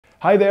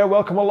Hi there,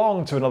 welcome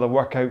along to another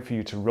workout for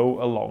you to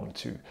row along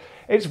to.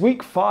 It's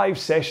week 5,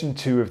 session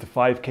 2 of the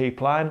 5k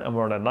plan, and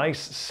we're on a nice,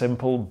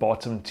 simple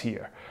bottom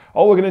tier.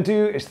 All we're going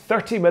to do is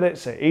 30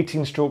 minutes at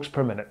 18 strokes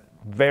per minute.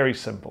 Very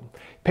simple.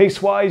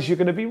 Pace-wise, you're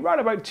going to be right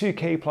about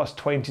 2k plus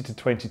 20 to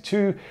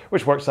 22,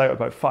 which works out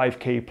about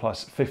 5k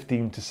plus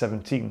 15 to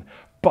 17.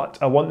 But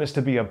I want this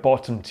to be a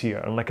bottom tier,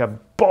 and like a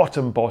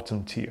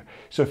bottom tier.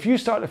 So if you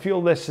start to feel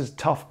this is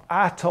tough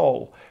at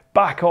all,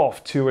 back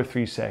off 2 or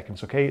 3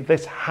 seconds, okay?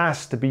 This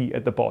has to be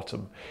at the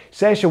bottom.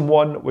 Session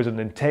 1 was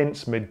an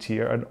intense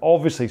mid-tier, and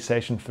obviously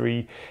session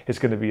 3 is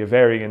going to be a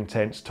very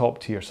intense top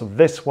tier. So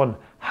this one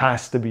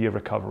has to be a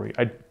recovery.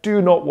 I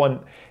do not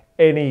want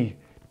any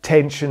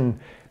tension,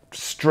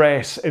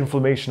 stress,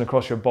 inflammation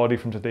across your body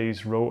from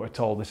today's row at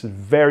all. This is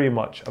very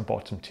much a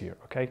bottom tier,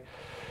 okay?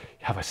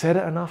 Have I said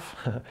it enough?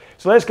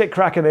 So let's get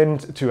cracking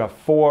into a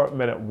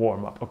 4-minute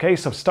warm-up, okay?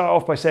 So start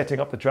off by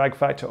setting up the drag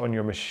factor on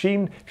your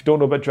machine. If you don't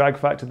know about drag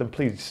factor, then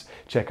please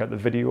check out the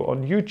video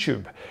on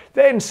YouTube.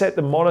 Then set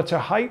the monitor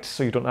height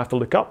so you don't have to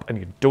look up and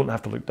you don't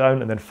have to look down.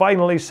 And then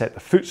finally set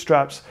the foot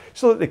straps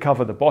so that they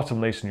cover the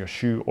bottom lace in your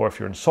shoe, or if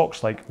you're in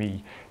socks like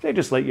me, they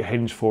just let you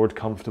hinge forward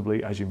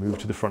comfortably as you move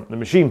to the front of the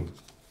machine.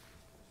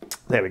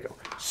 There we go.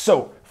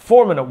 So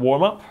 4-minute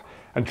warm-up,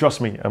 and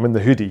trust me, I'm in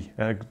the hoodie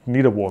and I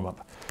need a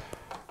warm-up.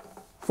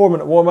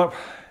 4-minute warm-up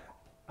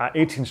at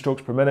 18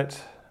 strokes per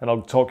minute, and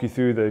I'll talk you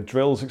through the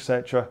drills,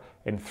 etc.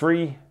 in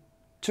 3,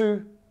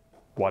 2,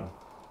 1,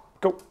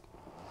 go.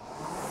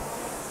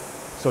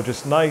 So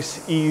just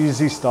nice,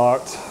 easy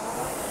start.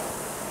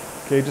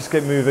 Okay, just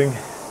get moving.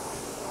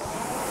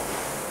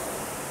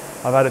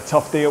 I've had a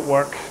tough day at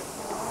work.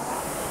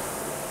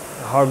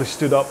 I hardly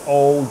stood up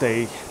all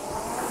day. I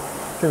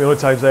think the only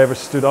times I ever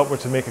stood up were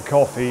to make a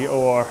coffee,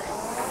 or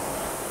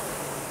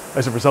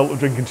as a result of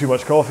drinking too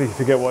much coffee, if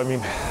you get what I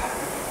mean.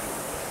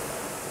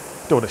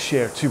 Don't want to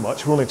share too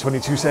much, we're only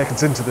 22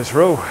 seconds into this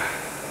row.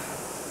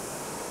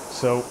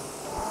 So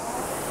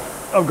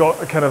I've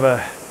got a kind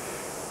of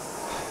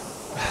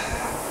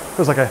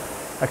feels like a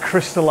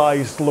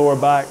crystallized lower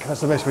back.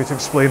 That's the best way to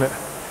explain it.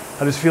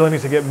 I just feel I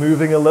need to get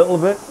moving a little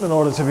bit in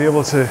order to be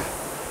able to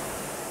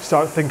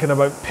start thinking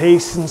about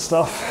pace and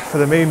stuff for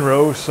the main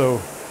row.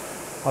 So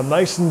I'm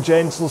nice and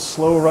gentle,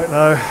 slow right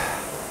now,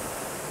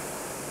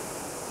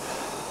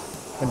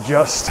 and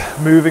just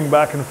moving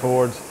back and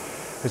forward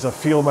as I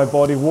feel my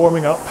body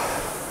warming up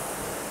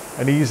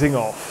and easing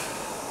off.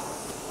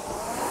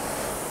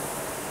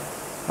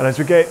 And as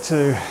we get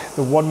to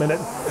the 1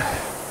 minute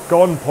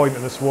gone point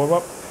in this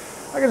warm-up,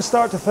 I can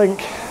start to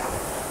think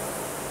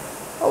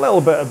a little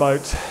bit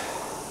about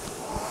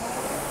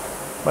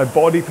my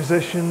body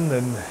position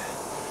and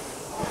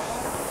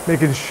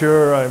making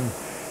sure I'm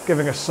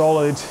giving a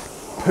solid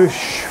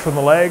push from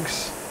the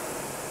legs.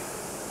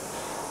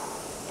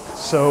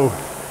 So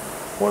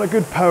I want a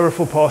good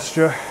powerful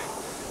posture.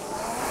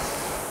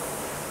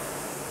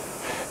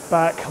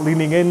 Back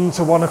leaning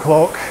into 1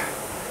 o'clock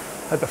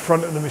at the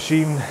front of the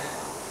machine,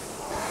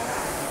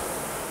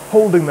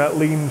 holding that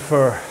lean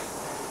for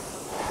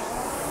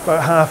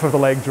about half of the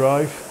leg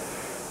drive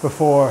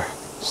before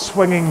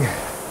swinging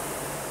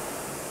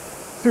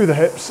through the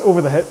hips,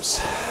 over the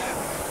hips,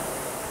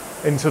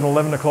 into an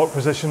 11 o'clock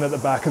position at the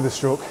back of the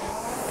stroke.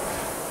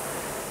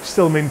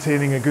 Still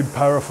maintaining a good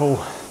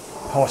powerful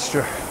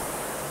posture,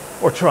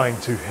 or trying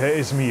to. It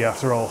is me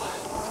after all.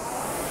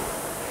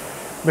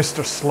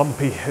 Mr.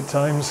 Slumpy at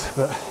times,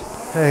 but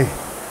hey,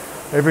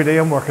 every day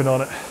I'm working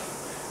on it.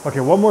 Okay,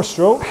 1 more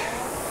stroke,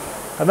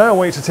 and now I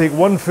want you to take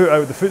 1 foot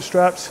out of the foot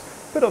straps,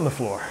 put it on the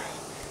floor,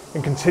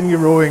 and continue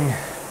rowing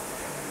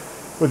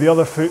with the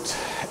other foot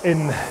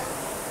in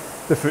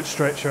the foot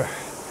stretcher.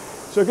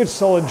 So a good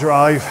solid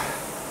drive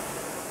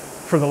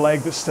for the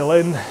leg that's still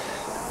in,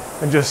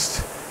 and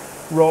just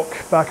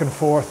rock back and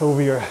forth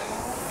over your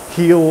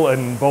heel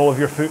and ball of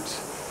your foot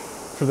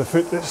for the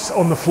foot that's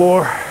on the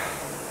floor.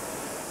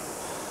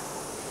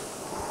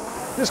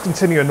 Just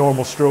continue a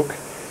normal stroke.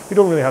 You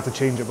don't really have to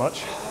change it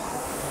much.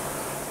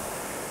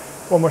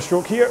 1 more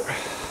stroke here.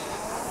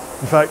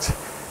 In fact,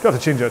 you don't have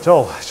to change it at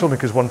all. It's only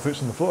because 1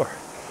 foot's on the floor.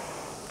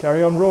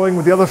 Carry on rowing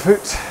with the other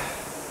foot.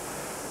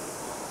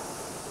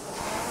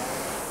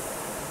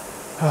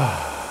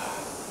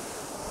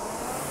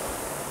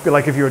 Be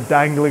like if you were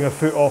dangling a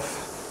foot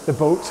off the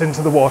boat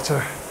into the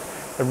water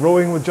and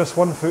rowing with just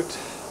 1 foot.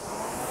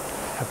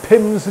 A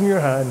Pimm's in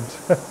your hand.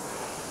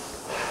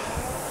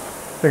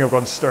 I think I've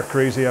gone stir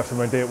crazy after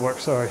my day at work,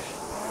 sorry.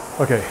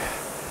 Okay,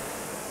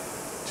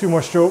 2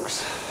 more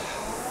strokes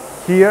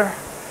here,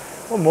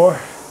 1 more,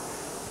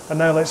 and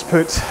now let's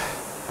put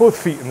both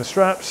feet in the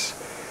straps,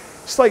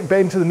 slight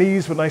bend to the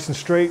knees but nice and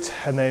straight,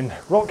 and then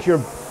rock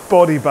your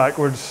body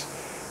backwards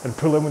and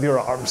pull in with your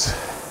arms.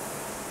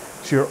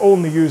 So you're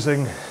only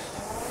using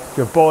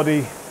your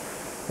body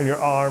and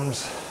your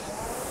arms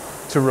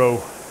to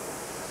row.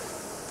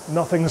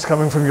 Nothing's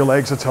coming from your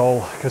legs at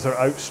all because they're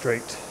out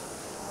straight.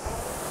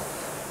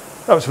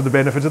 That was for the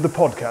benefit of the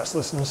podcast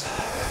listeners.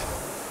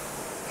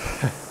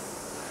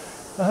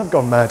 I have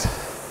gone mad.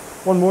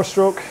 1 more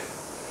stroke.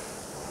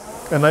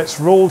 And let's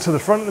roll to the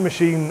front of the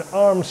machine,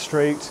 arms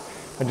straight,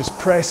 and just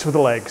press with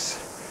the legs.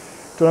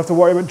 Don't have to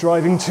worry about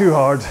driving too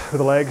hard with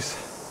the legs.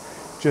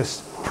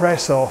 Just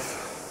press off.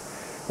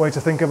 I want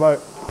you to think about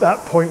that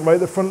point right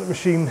at the front of the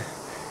machine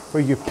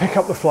where you pick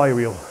up the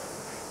flywheel,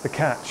 the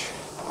catch,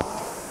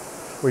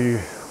 where you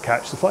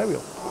catch the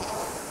flywheel.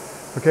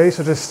 Okay,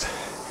 so just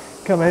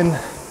come in,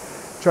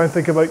 try and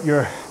think about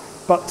your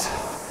butt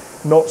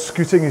not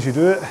scooting as you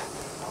do it.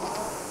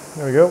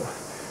 There we go.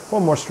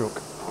 One more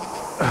stroke.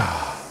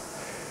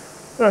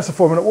 That's a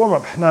 4-minute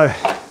warm-up. Now,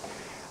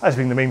 as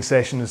being the main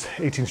session is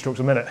 18 strokes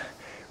a minute,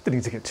 didn't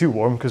need to get too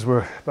warm because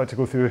we're about to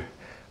go through a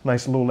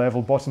nice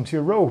low-level bottom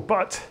tier row,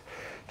 but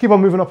keep on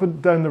moving up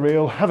and down the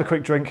rail, have a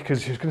quick drink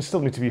because you're going to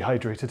still need to be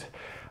hydrated,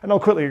 and I'll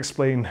quickly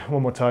explain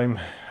one more time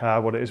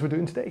what it is we're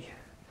doing today.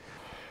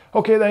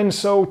 Okay then,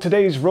 so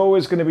today's row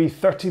is going to be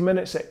 30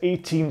 minutes at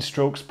 18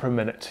 strokes per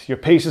minute. Your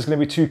pace is going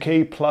to be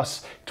 2k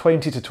plus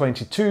 20 to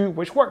 22,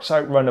 which works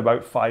out around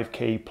about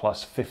 5k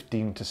plus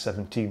 15 to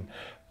 17.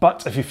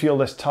 But if you feel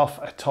this tough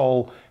at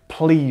all,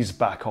 please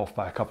back off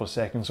by a couple of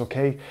seconds,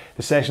 okay?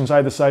 The sessions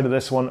either side of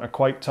this one are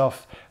quite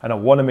tough, and I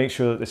want to make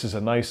sure that this is a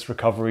nice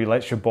recovery,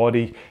 lets your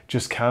body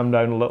just calm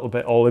down a little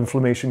bit, all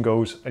inflammation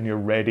goes, and you're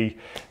ready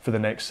for the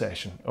next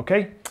session,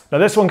 okay? Now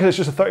this one, because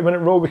it's just a 30-minute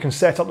row, we can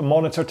set up the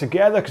monitor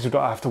together because we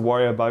don't have to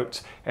worry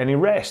about any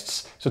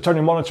rests. So turn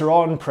your monitor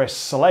on, press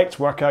select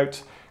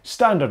workout,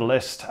 standard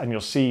list, and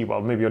you'll see,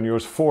 well, maybe on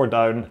yours 4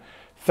 down,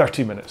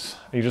 30 minutes.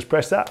 And you just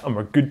press that and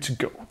we're good to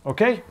go,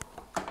 okay?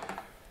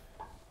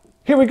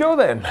 Here we go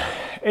then,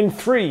 in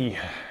 3,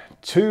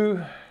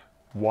 2,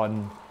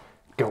 1,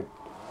 go.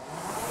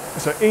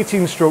 So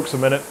 18 strokes a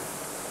minute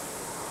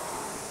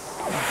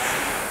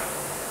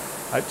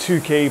at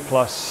 2k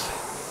plus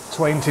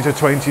 20 to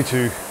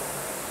 22.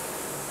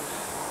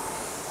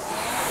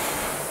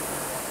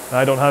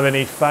 I don't have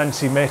any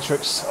fancy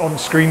metrics on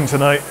screen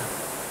tonight,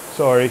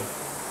 sorry.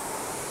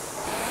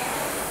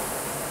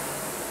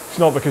 It's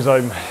not because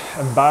I'm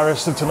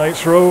embarrassed of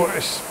tonight's row,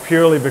 it's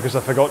purely because I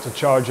forgot to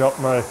charge up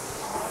my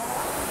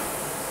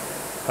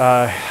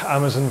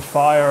Amazon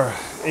Fire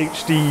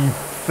HD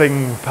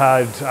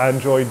ThinkPad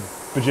Android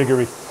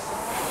bajiggery,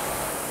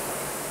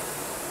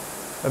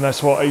 and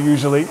that's what I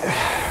usually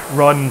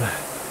run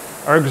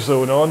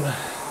ErgZone on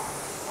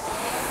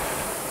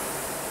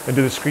and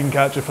do the screen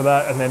capture for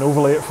that and then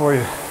overlay it for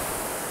you,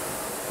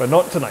 but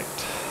not tonight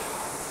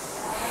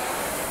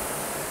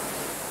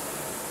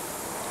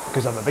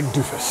because I'm a big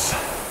doofus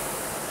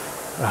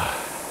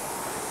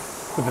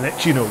with an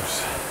itchy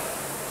nose.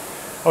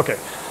 Okay,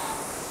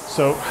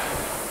 so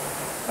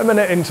a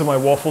minute into my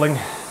waffling,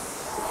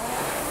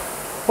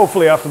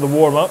 hopefully after the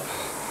warm-up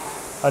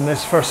and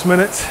this first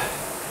minute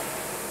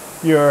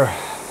you're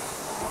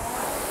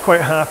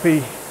quite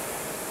happy,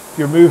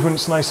 your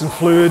movement's nice and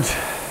fluid,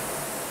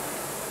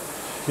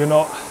 you're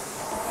not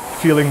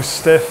feeling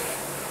stiff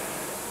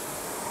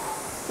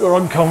or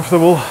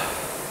uncomfortable,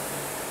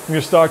 and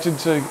you're starting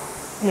to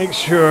make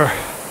sure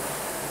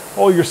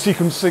all your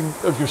sequencing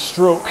of your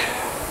stroke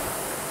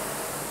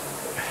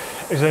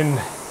is in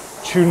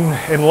tune,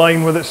 in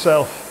line with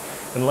itself.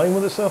 In line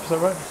with itself, is that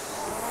right?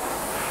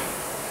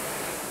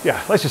 Yeah,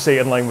 let's just say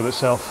in line with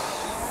itself.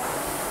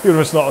 Even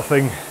if it's not a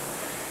thing,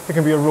 it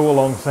can be a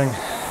RowAlong thing.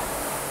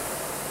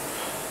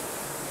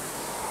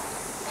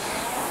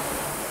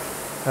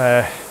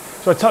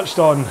 So I touched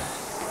on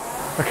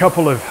a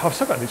couple of, I've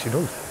still got an itchy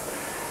nose,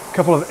 a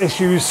couple of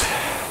issues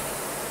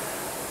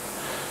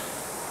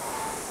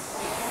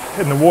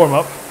in the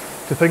warm-up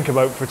to think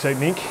about for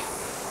technique,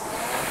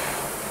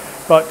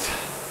 but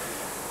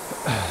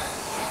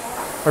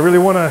I really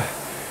want to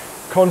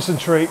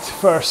concentrate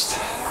first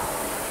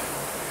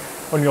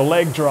on your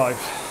leg drive.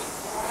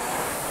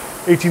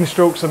 18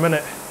 strokes a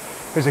minute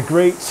is a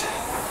great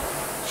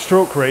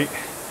stroke rate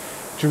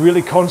to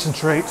really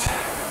concentrate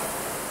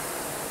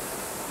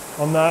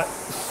on that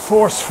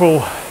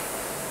forceful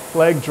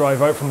leg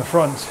drive out from the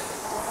front.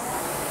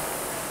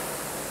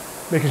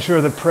 Making sure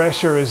the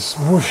pressure is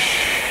whoosh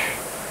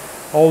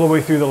all the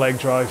way through the leg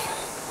drive.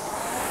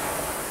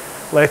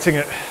 Letting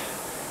it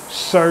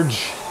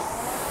surge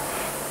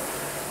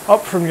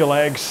up from your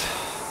legs,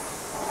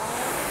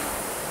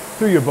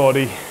 through your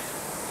body,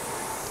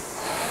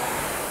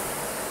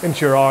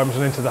 into your arms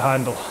and into the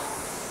handle.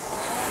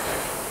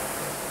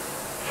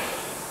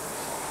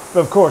 But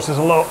of course there's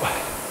a lot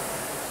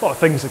of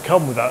things that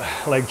come with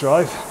that leg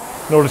drive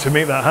in order to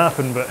make that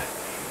happen, but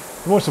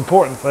the most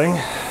important thing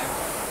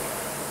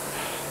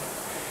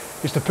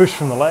is to push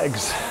from the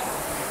legs.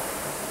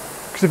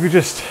 Because if you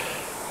just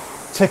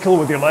tickle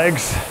with your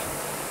legs,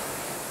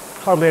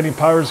 hardly any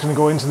power is going to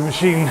go into the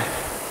machine,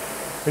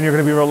 and you're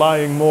going to be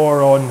relying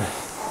more on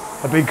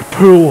a big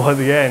pull at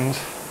the end,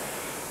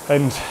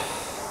 and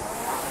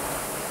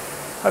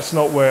that's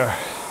not where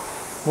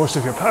most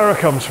of your power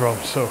comes from.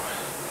 So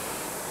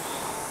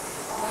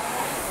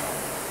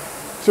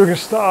we're going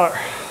to start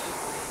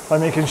by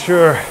making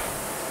sure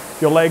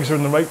your legs are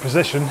in the right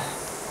position,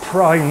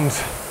 primed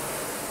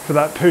for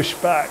that push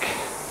back.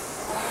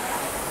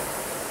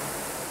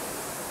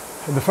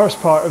 And the first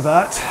part of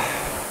that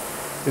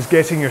is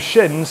getting your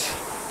shins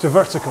to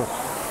vertical.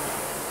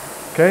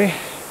 Okay?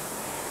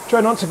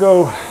 Try not to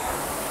go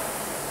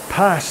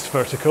past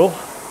vertical,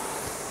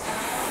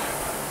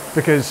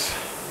 because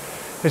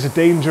there's a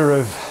danger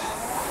of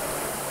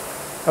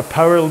a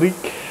power leak,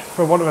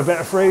 for want of a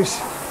better phrase.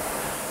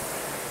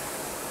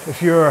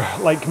 If you're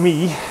like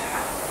me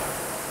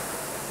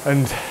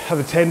and have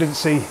a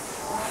tendency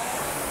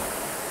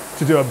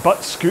to do a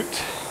butt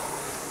scoot,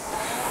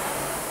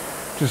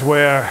 which is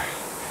where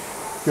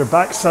your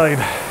backside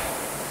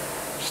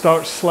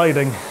starts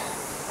sliding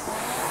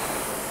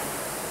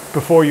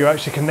before you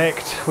actually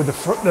connect with the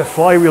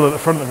flywheel at the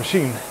front of the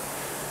machine.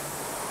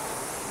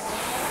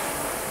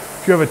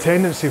 If you have a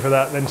tendency for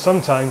that, then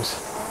sometimes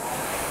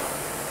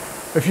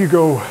if you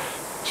go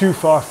too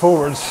far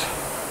forwards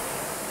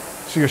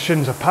so your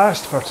shins are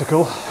past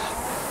vertical,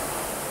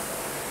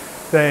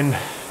 then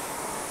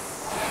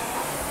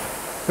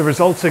the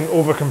resulting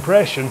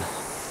overcompression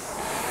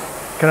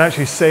can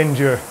actually send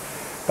your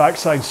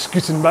backside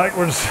scooting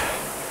backwards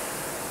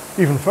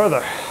even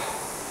further.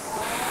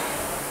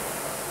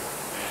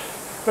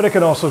 But it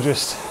can also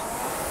just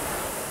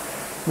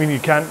mean you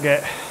can't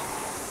get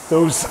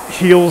those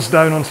heels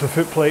down onto the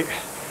foot plate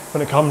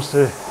when it comes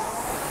to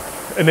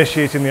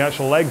initiating the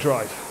actual leg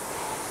drive.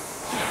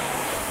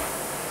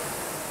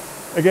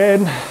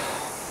 Again,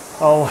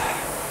 I'll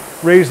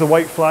raise the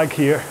white flag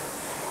here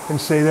and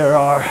say there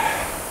are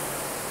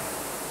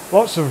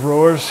lots of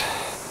rowers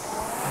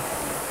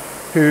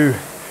who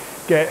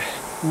get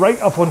right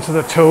up onto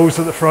their toes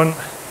at the front,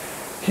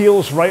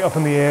 heels right up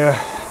in the air,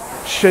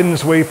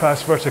 shins way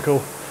past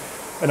vertical,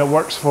 and it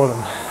works for them.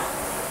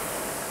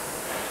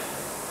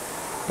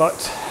 But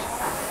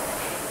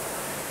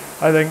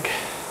I think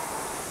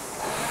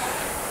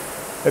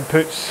it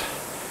puts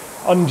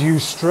undue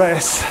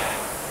stress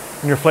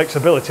on your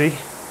flexibility,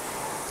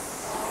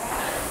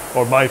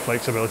 or my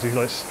flexibility,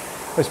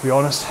 let's be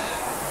honest,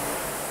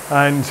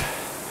 and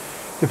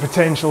the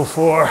potential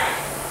for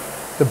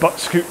the butt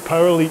scoot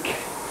power leak.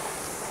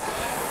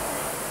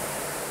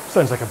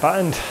 Sounds like a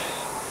band.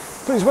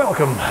 Please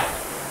welcome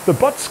the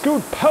butt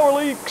scoot power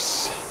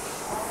leaks.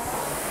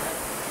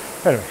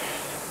 Anyway,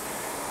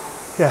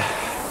 yeah,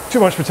 too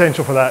much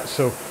potential for that,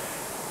 so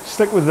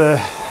stick with the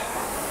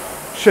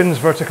shins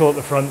vertical at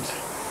the front.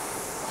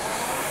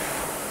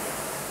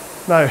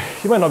 Now,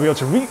 you might not be able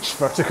to reach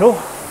vertical.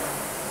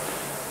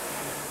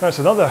 That's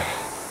another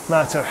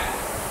matter.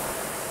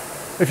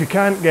 If you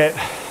can't get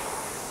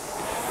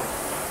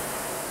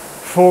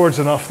forwards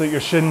enough that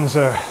your shins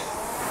are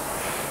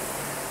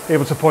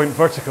able to point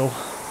vertical,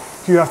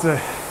 if you have to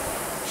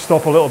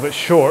stop a little bit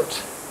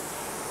short,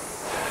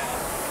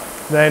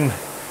 then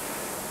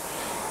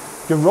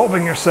you're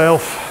robbing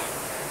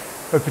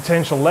yourself of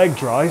potential leg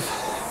drive,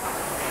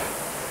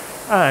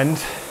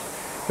 and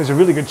there's a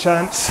really good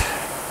chance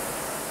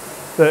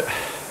that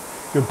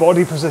your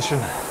body position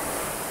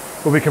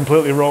will be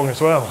completely wrong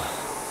as well.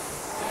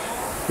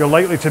 You're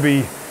likely to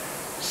be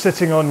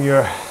sitting on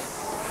your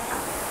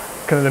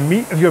kind of the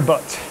meat of your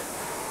butt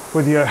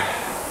with your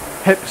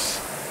hips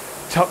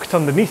tucked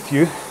underneath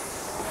you,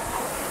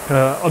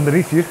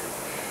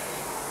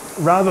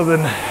 rather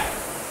than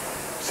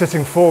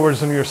sitting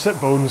forwards on your sit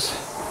bones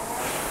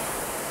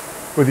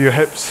with your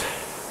hips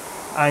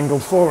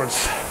angled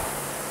forwards.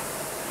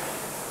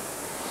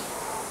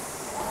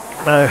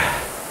 Now,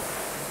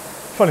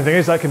 funny thing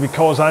is, that can be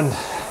cause and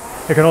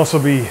it can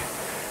also be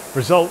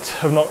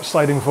result of not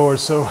sliding forward.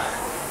 So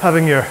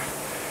having your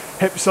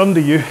hips under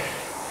you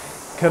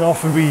can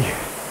often be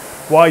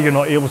why you're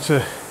not able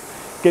to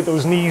get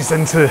those knees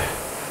into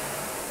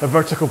a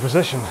vertical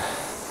position.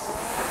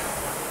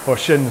 Or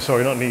shins,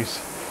 sorry, not knees.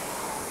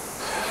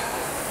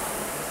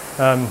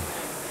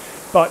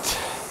 But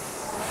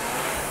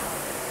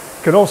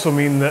it can also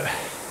mean that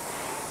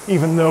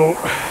even though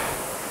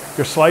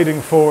you're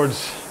sliding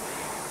forwards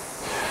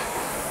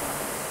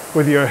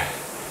with your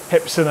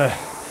hips in a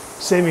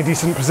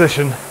semi-decent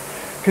position,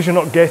 because you're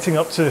not getting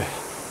up to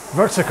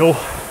vertical,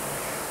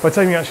 by the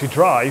time you actually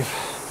drive,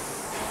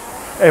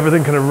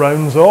 everything kind of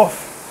rounds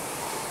off,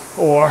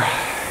 or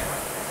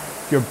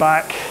your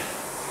back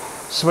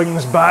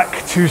swings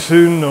back too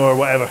soon or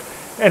whatever.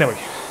 Anyway,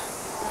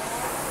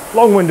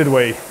 long-winded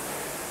way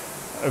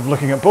of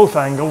looking at both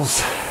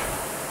angles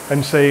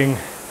and saying,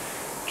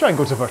 try and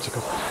go to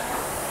vertical.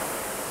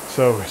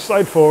 So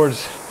slide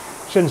forwards,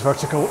 shins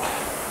vertical,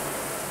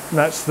 and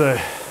that's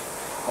the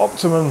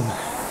optimum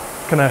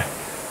kind of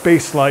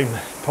baseline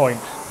point.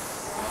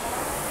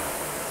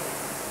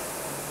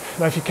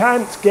 Now if you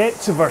can't get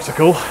to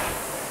vertical,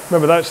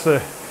 remember that's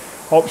the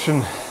option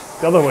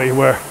the other way,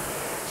 where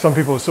some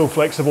people are so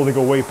flexible they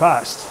go way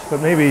past,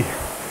 but maybe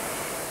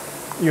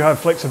you have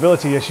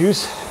flexibility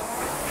issues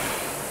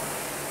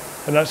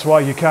and that's why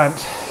you can't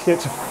get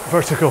to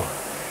vertical.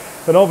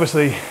 Then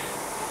obviously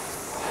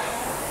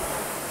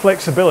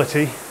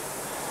flexibility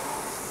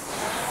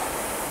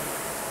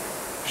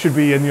should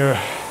be in your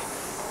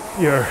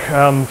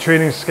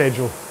training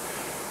schedule.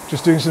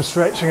 Just doing some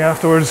stretching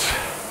afterwards.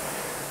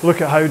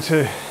 Look at how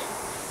to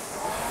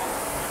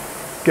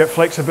get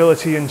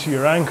flexibility into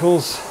your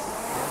ankles,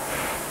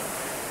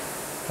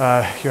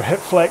 your hip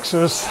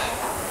flexors.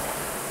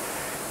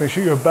 Make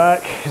sure your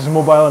back is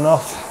mobile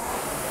enough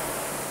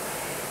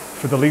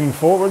for the lean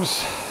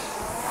forwards.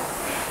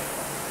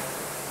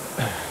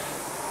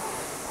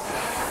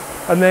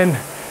 And then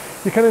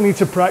you kind of need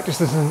to practice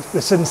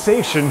the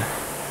sensation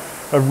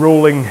of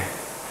rolling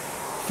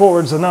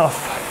forwards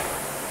enough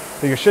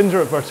that your shins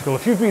are at vertical.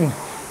 If you've been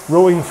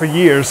rowing for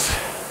years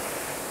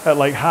at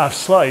like half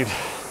slide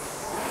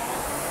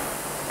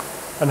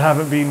and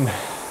haven't been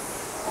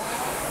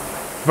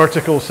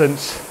vertical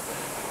since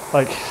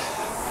like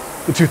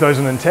the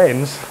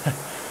 2010s,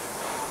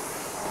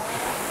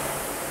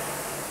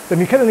 then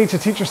you kind of need to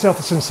teach yourself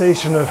the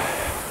sensation of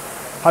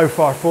how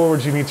far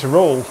forwards you need to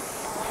roll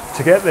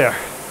to get there.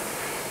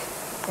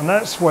 And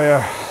that's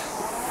where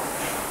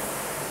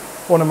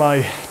one of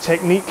my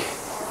technique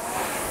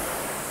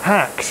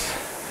hacks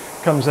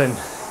comes in.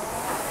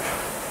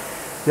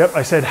 Yep,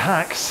 I said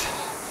hacks.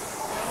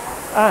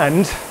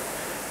 And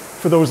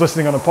for those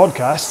listening on a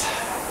podcast,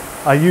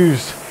 I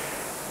used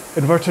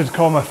inverted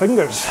comma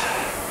fingers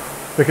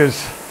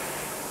because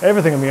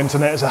everything on the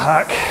internet is a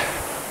hack.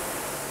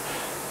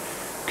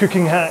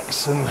 Cooking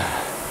hacks and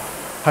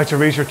how to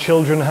raise your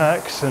children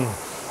hacks and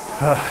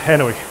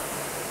anyway.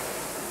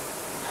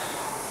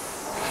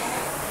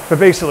 But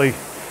basically,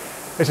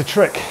 it's a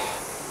trick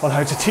on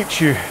how to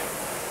teach you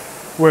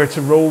where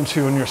to roll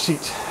to on your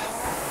seat.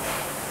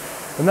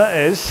 And that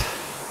is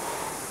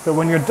that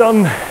when you're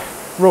done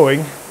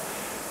rowing,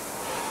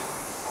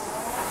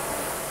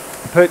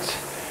 put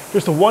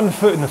just the one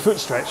foot in the foot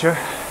stretcher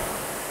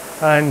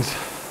and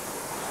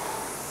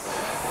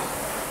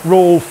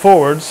roll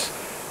forwards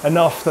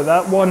enough that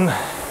that one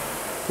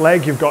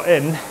leg you've got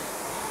in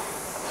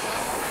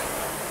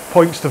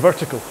points to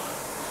vertical.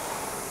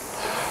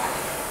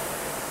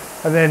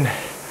 And then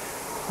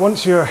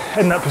once you're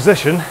in that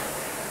position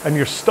and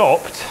you're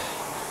stopped,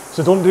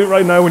 so don't do it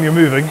right now when you're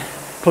moving,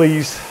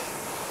 please.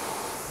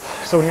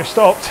 So when you're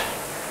stopped,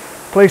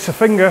 place a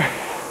finger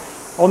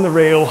on the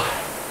rail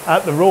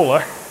at the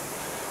roller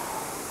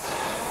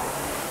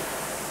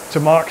to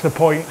mark the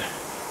point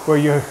where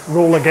your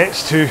roller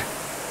gets to.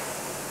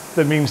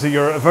 That means that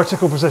you're at a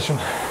vertical position.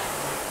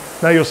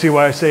 Now you'll see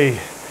why I say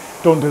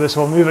don't do this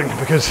while moving,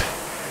 because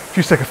if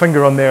you stick a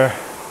finger on there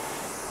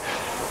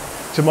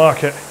to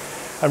mark it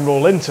and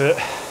roll into it,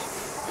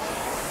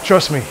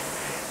 trust me,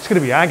 it's going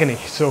to be agony.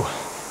 So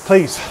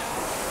please,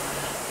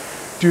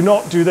 do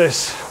not do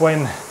this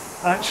when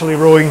actually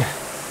rowing.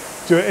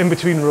 Do it in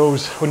between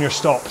rows when you're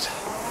stopped.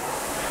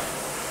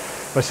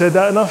 Have I said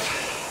that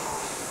enough?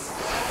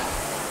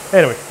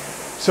 Anyway,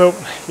 so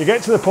you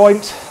get to the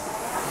point,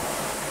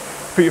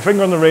 put your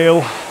finger on the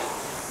rail,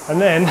 and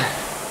then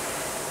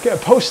get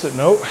a post-it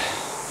note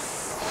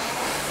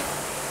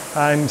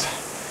and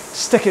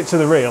stick it to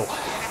the rail.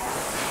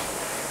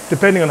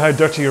 Depending on how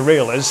dirty your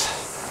rail is,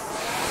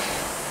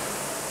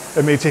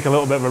 it may take a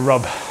little bit of a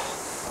rub.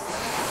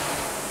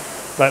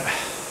 But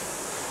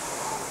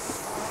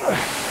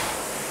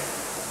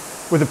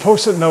with the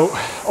post-it note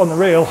on the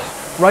rail,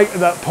 right at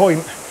that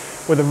point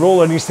where the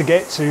roller needs to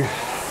get to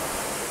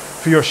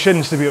for your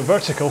shins to be at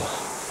vertical,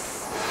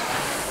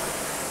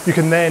 you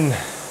can then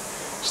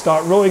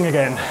start rowing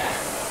again.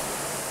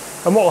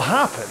 And what will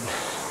happen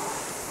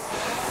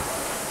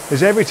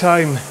is every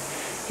time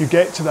you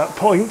get to that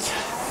point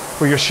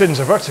where your shins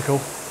are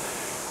vertical,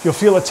 you'll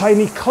feel a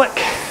tiny click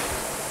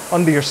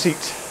under your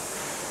seat.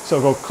 So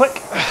it'll go click,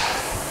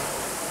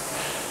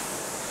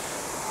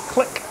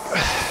 click,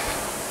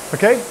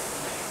 okay?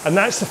 And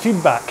that's the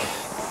feedback.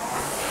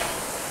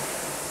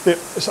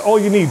 It's all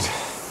you need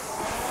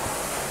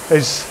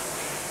is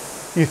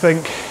you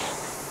think,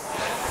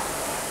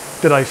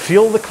 did I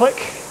feel the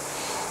click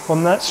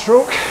on that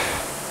stroke?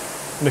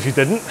 And if you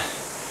didn't,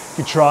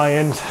 you try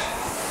and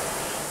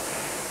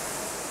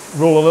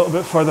roll a little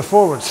bit further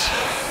forwards.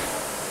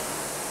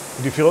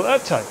 Did you feel it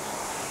that time?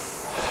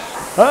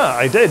 Ah,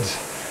 I did.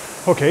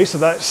 Okay, so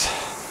that's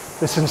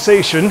the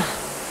sensation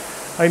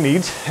I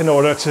need in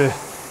order to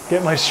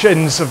get my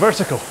shins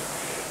vertical.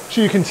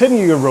 So you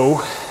continue your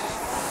row,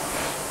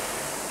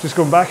 just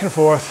going back and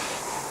forth.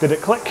 Did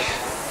it click?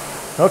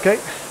 Okay.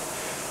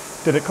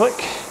 Did it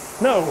click?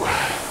 No.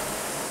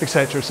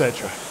 Etc,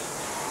 etc.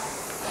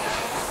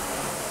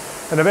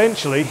 And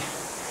eventually,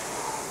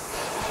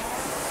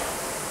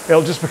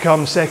 it'll just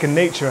become second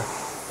nature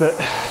that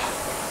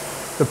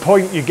the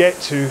point you get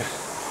to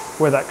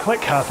where that click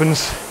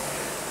happens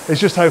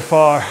is just how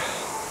far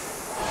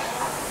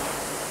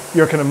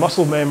your kind of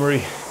muscle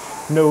memory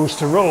knows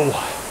to roll.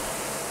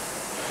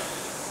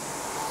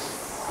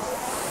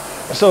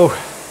 So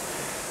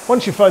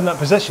once you've found that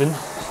position,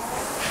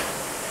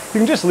 you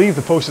can just leave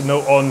the post-it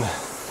note on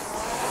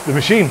the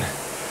machine,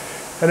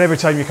 and every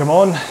time you come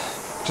on,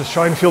 just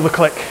try and feel the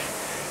click,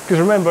 because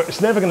remember, it's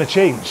never going to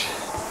change.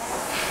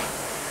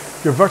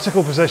 Your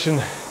vertical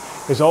position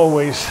is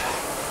always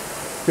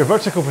your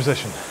vertical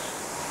position.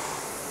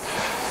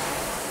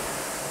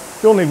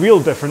 The only real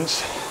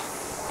difference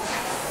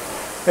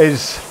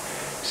is,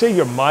 say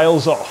you're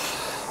miles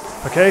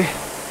off, okay?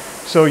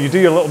 So you do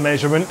your little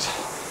measurement,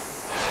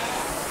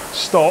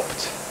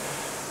 stopped,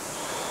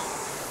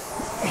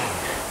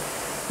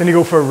 Then you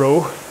go for a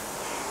row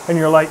and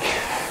you're like,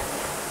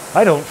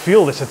 I don't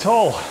feel this at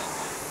all.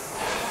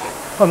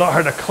 I've not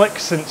heard a click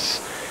since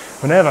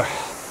whenever.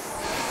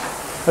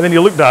 And then you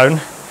look down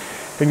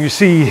and you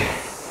see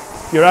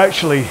you're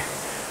actually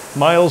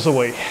miles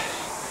away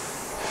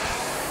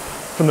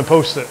from the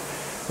post-it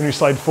when you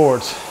slide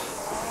forwards.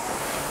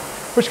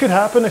 Which could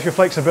happen if your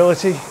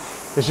flexibility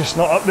is just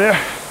not up there.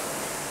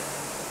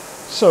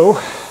 So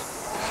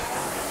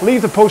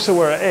leave the post-it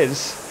where it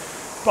is,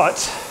 but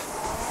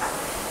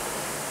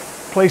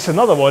place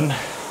another one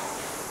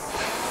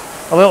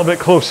a little bit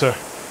closer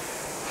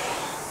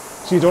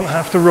so you don't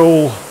have to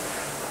roll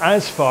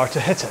as far to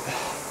hit it.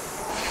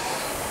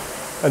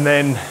 And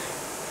then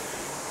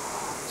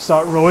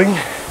start rowing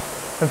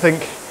and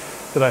think,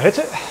 did I hit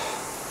it?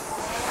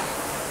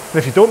 And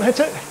if you don't hit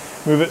it,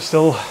 move it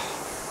still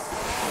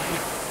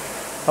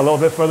a little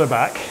bit further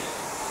back.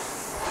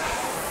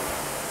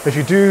 If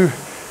you do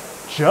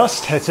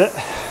just hit it,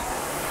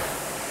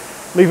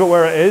 leave it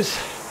where it is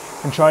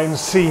and try and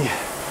see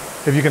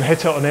if you can hit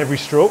it on every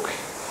stroke.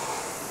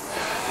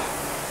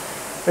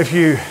 If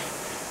you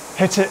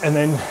hit it and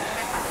then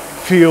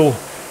feel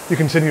you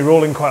continue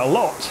rolling quite a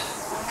lot,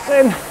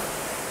 then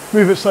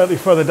move it slightly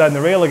further down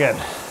the rail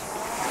again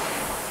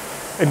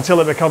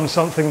until it becomes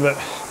something that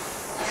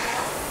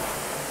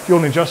you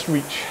only just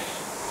reach.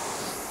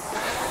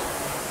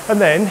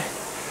 And then,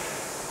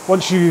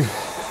 once you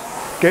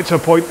get to a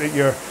point that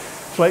you're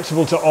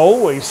flexible to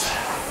always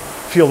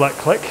feel that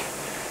click,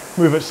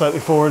 move it slightly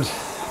forward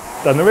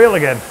down the rail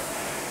again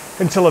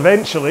until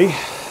eventually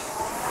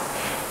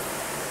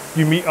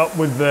you meet up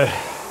with the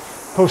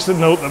post-it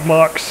note that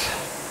marks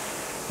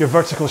your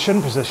vertical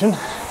shin position,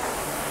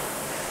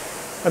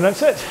 and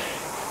that's it.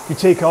 You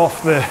take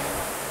off the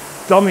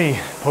dummy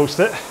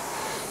post-it,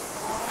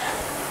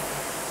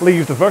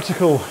 leave the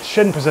vertical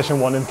shin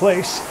position one in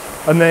place,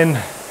 and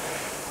then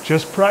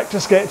just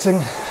practice getting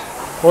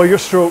all your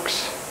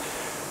strokes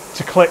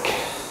to click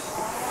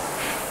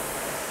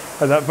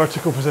at that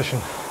vertical position.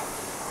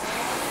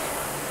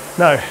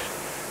 Now,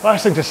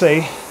 last thing to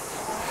say,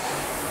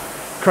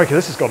 crikey,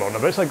 this has gone on a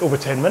bit, it's like over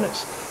 10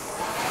 minutes,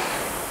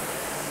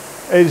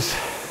 is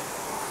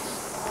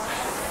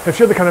if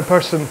you're the kind of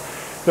person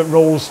that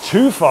rolls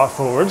too far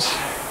forwards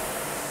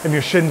and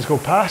your shins go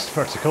past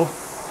vertical,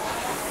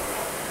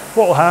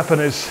 what will happen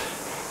is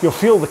you'll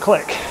feel the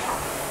click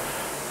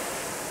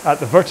at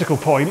the vertical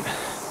point,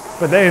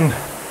 but then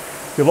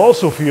you'll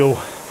also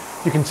feel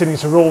you continue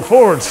to roll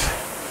forwards.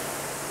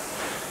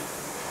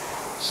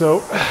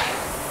 So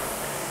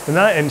in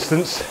that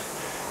instance,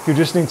 you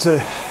just need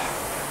to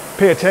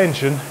pay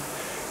attention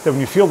that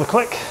when you feel the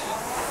click,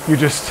 you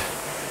just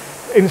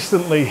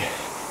instantly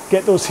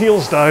get those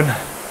heels down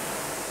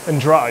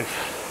and drive.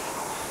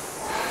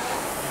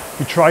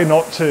 You try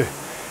not to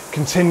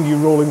continue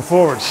rolling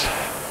forwards.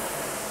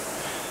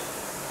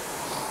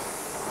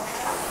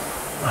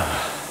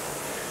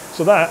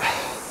 So that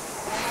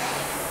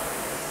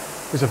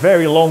is a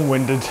very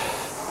long-winded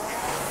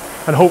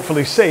and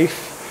hopefully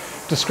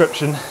safe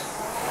description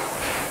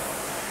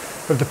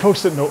of the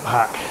post-it note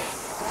hack.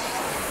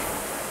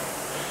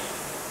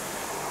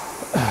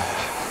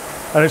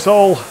 And it's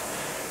all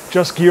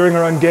just gearing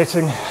around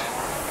getting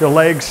your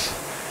legs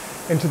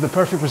into the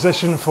perfect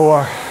position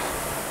for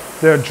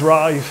their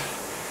drive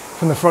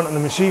from the front of the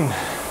machine.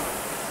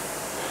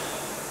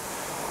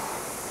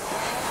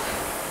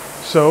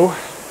 So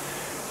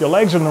your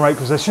legs are in the right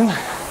position,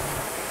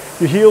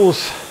 your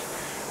heels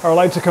are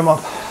allowed to come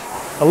up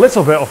a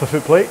little bit off the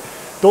foot plate.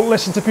 Don't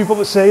listen to people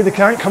that say they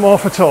can't come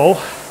off at all.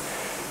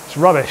 It's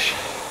rubbish.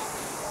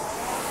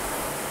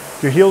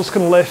 Your heels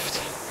can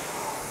lift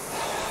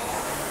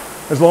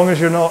as long as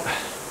you're not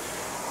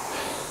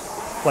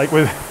like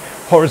with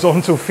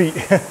horizontal feet.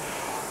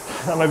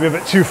 That might be a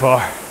bit too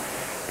far.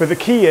 But the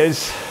key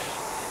is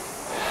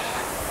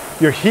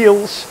your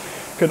heels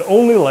can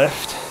only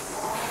lift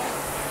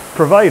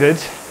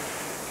provided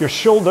your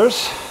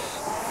shoulders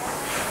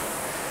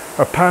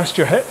are past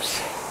your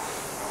hips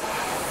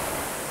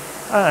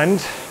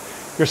and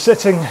you're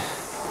sitting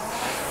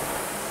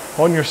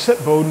on your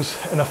sit bones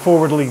in a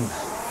forward lean.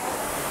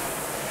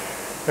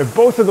 If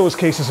both of those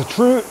cases are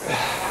true,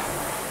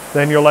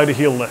 then you're allowed a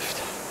heel lift.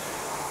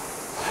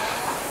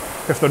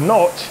 If they're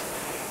not,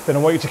 then I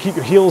want you to keep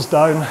your heels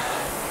down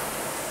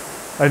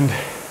and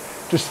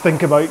just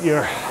think about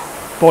your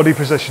body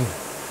position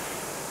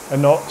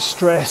and not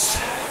stress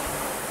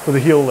with a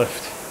heel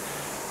lift.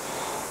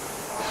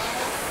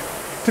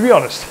 To be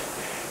honest,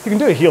 you can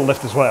do a heel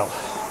lift as well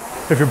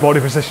if your body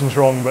position's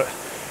wrong, but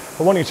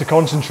I want you to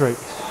concentrate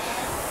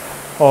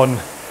on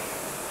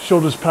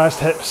shoulders past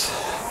hips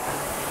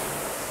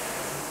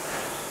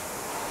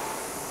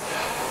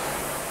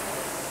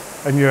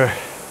and you're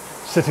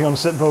sitting on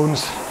sit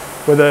bones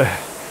with a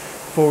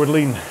forward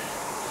lean.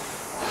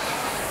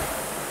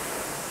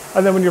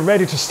 And then when you're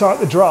ready to start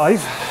the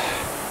drive,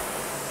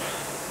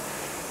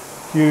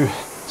 you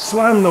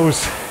slam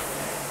those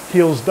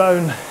heels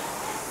down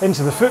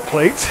into the foot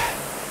plate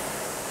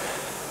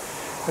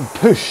and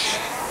push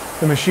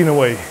the machine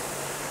away.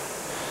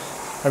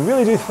 I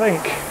really do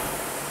think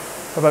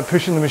about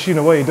pushing the machine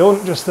away.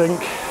 Don't just think,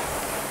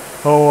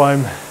 oh,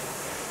 I'm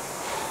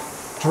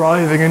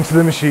driving into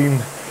the machine.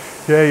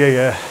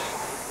 Yeah.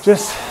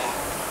 Just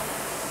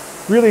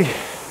really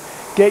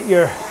get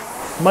your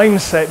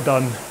mindset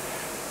done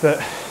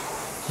that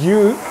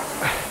you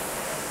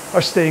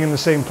are staying in the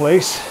same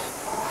place.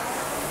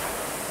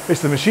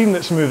 It's the machine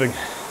that's moving.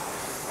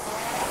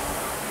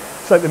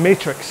 It's like the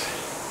Matrix.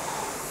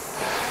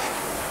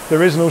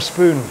 There is no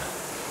spoon.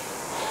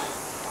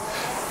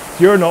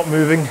 You're not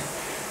moving,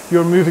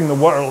 you're moving the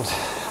world.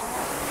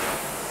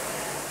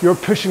 You're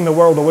pushing the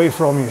world away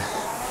from you.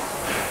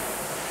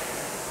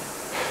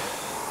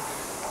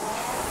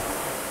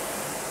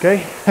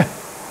 Okay?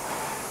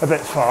 A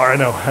bit far, I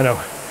know.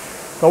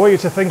 But I want you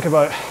to think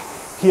about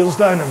heels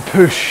down and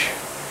push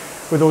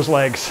with those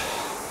legs.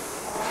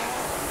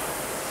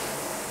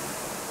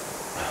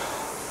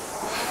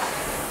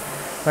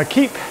 Now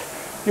keep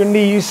your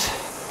knees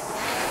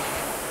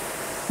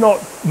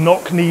not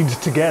knock-kneed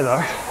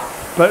together,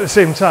 but at the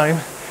same time,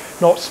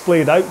 not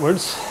splayed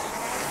outwards.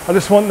 I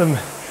just want them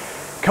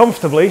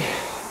comfortably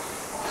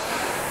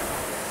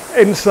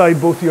inside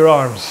both your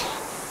arms.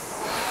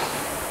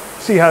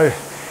 See how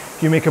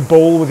you make a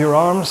bowl with your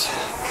arms?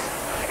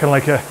 Kind of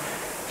like a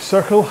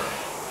circle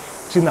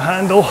between the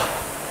handle,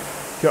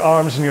 your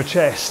arms and your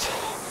chest.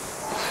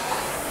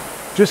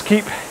 Just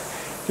keep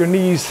your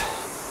knees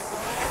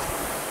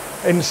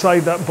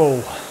inside that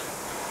bowl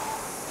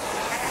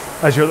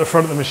as you're at the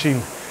front of the machine,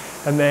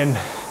 and then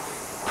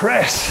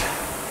press,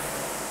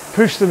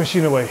 push the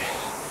machine away,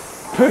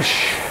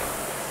 push,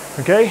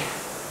 okay?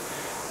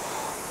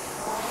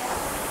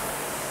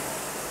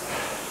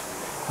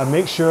 And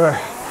make sure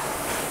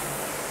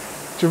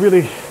to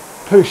really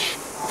push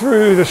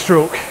through the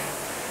stroke,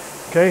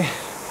 okay?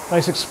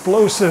 Nice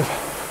explosive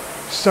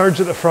surge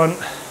at the front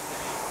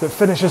that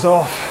finishes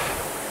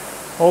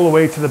off all the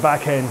way to the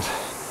back end.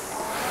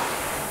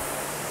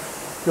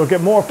 You'll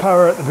get more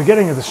power at the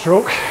beginning of the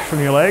stroke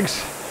from your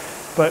legs,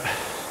 but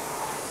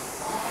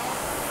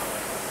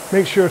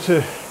make sure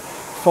to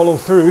follow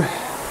through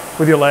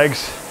with your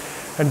legs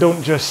and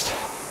don't just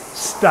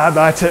stab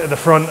at it at the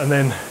front and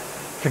then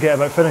forget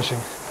about finishing.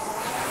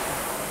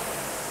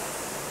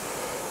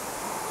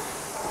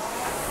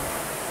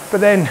 But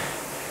then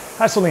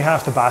that's only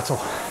half the battle,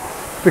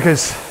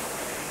 because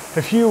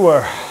if you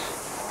were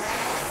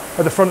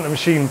at the front of the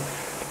machine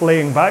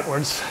laying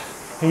backwards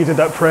and you did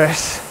that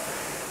press,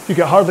 you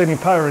get hardly any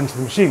power into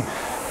the machine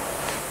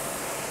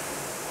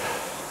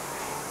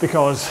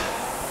because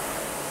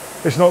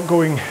it's not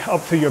going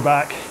up through your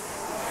back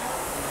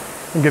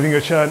and giving you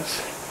a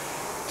chance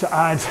to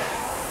add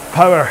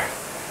power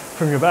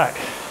from your back.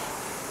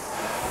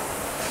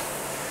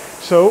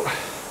 So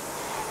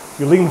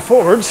you lean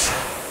forwards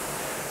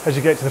as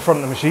you get to the front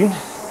of the machine,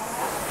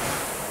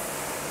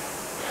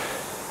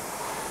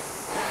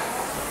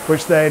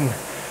 which then,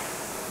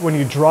 when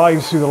you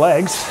drive through the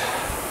legs,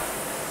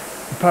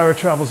 the power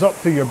travels up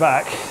through your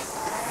back,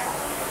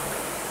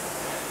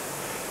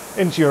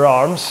 into your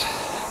arms,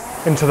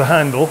 into the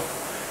handle,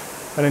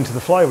 and into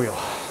the flywheel.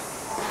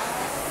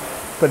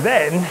 But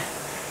then,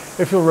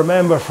 if you'll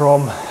remember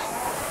from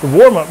the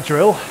warm-up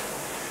drill,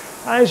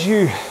 as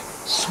you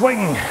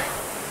swing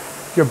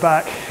your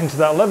back into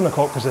that 11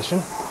 o'clock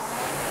position,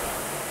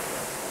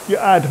 you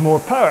add more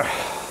power.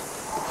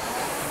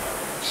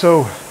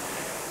 So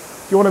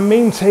you want to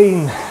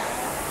maintain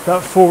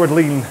that forward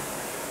lean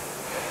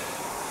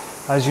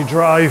as you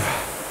drive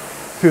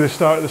through the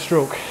start of the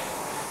stroke.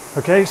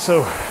 Okay,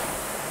 so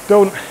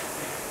don't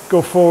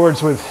go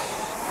forwards with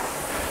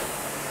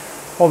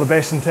all the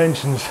best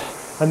intentions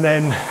and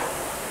then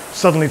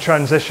suddenly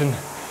transition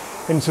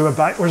into a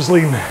backwards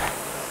lean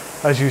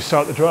as you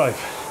start the drive,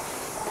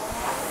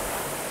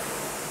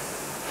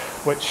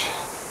 which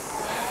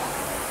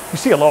you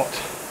see a lot,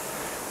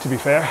 to be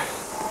fair.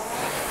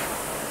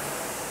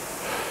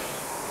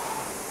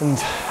 And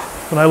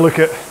when I look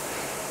at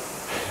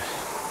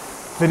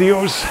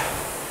videos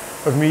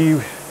of me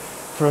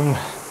from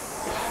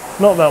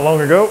not that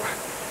long ago,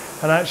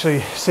 and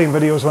actually same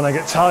videos when I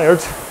get tired,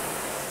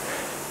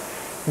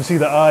 you can see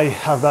that I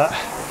have that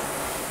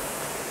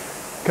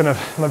kind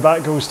of, my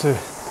back goes to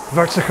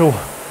vertical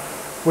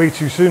way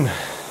too soon.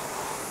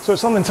 So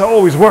it's something to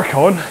always work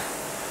on,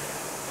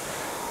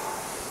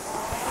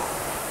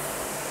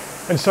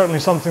 and certainly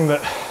something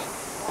that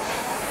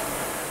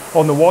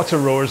on the water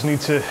rowers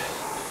need to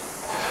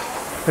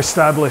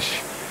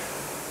establish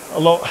a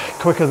lot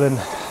quicker than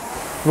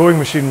rowing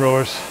machine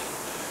rowers.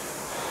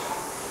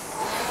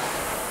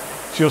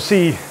 So you'll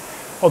see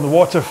on the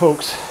water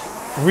folks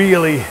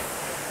really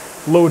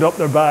load up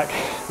their back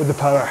with the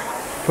power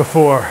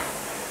before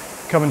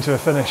coming to a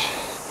finish.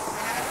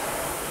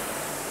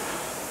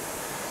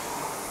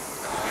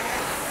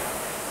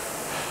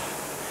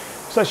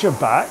 So that's your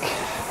back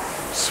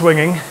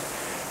swinging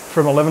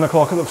from 11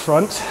 o'clock at the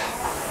front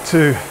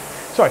to,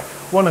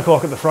 1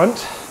 o'clock at the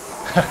front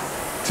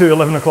to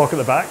 11 o'clock at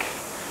the back.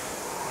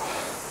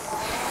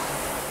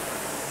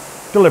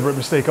 Deliberate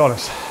mistake,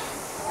 honest.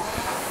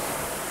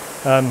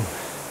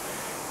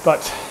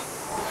 But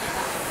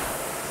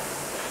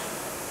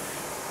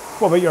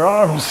What about your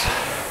arms?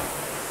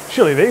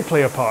 Surely they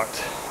play a part.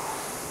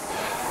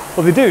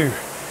 Well, they do,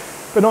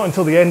 but not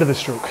until the end of the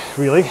stroke,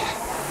 really.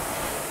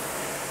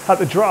 At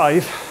the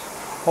drive,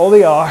 all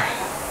they are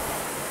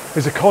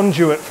is a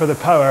conduit for the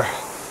power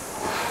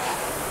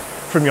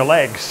from your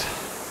legs.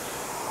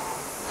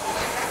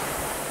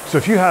 So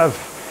if you have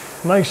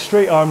nice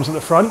straight arms at the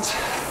front,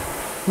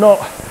 not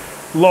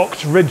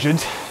locked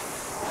rigid,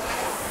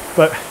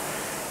 but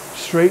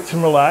straight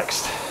and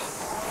relaxed,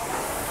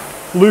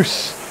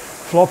 loose,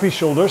 floppy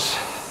shoulders,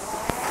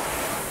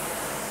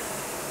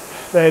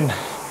 then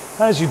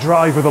as you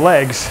drive with the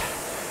legs,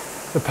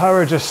 the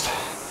power just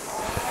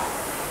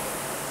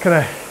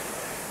kind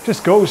of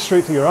just goes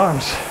straight to your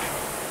arms.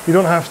 You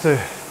don't have to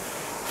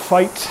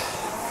fight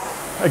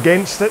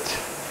against it.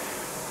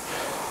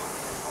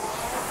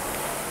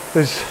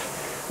 There's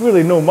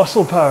really no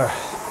muscle power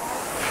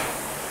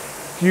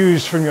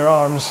used from your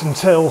arms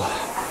until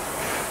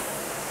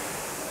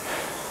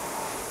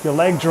your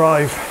leg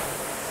drive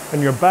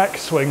and your back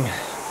swing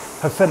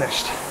have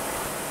finished.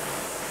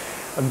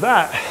 And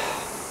that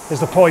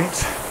is the point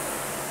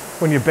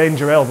when you bend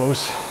your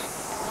elbows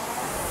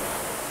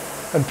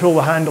and pull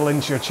the handle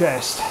into your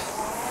chest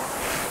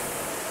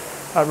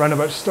at round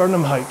about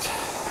sternum height.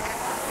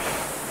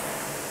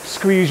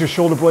 Squeeze your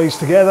shoulder blades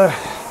together.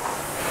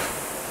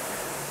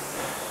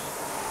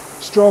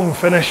 Strong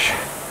finish,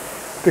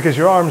 because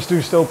your arms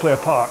do still play a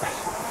part.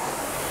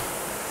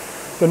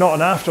 They're not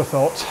an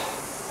afterthought,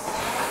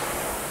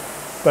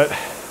 but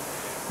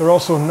they're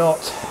also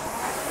not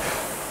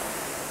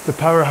the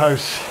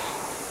powerhouse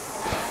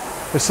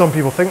that some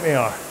people think they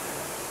are.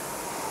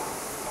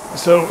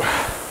 So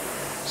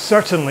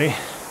certainly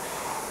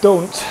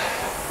don't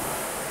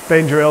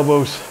bend your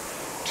elbows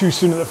too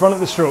soon at the front of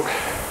the stroke.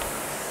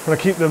 You want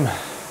to keep them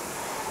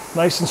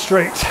nice and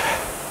straight,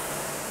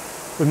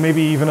 with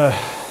maybe even a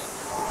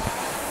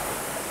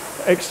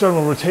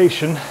external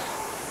rotation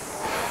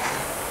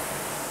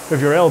of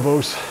your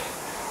elbows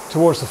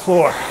towards the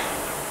floor.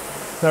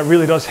 That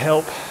really does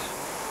help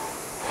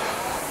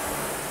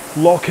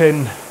lock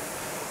in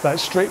that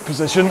straight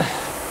position,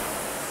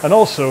 and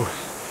also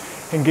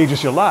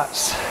engages your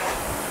lats,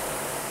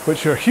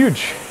 which are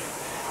huge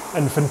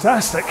and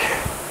fantastic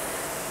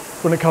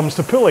when it comes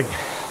to pulling.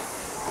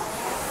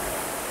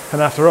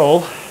 And after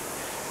all,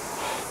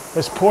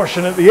 this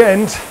portion at the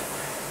end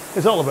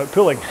is all about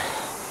pulling.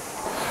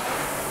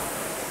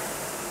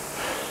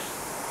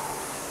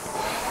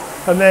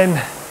 And then,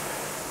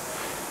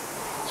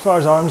 as far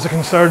as arms are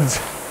concerned,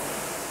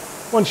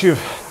 once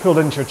you've pulled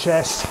into your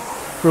chest,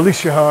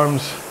 release your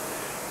arms,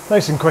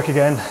 nice and quick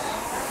again.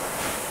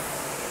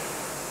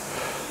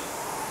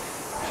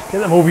 Get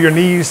them over your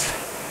knees,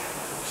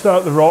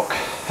 start the rock,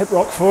 hip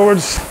rock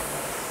forwards,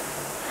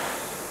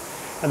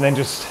 and then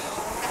just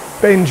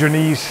bend your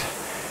knees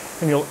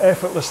and you'll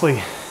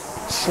effortlessly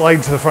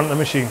slide to the front of the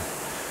machine.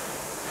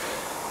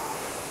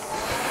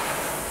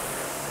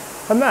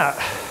 And that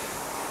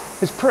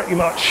is pretty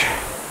much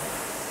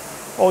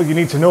all you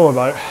need to know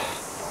about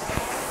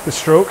the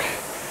stroke.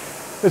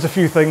 There's a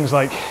few things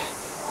like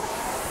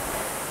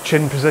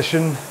chin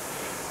position,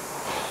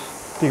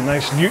 being a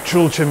nice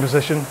neutral chin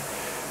position,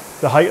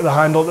 the height of the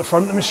handle at the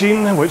front of the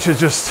machine, which is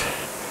just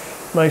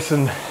nice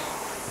and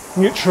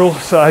neutral,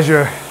 so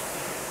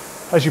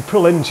as you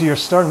pull into your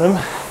sternum,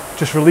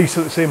 just release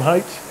at the same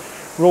height,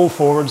 roll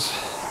forwards,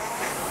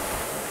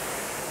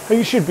 and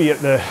you should be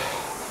at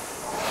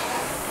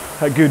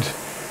a good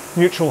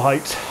neutral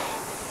height,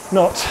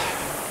 not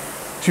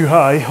too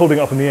high, holding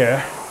up in the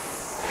air,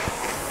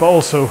 but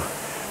also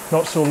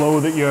not so low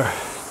that you're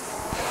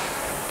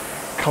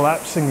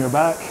collapsing your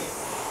back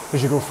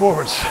as you go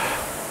forwards,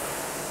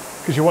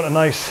 because you want a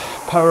nice,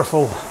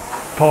 powerful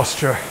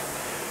posture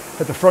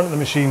at the front of the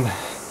machine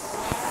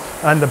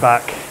and the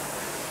back.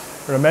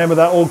 Remember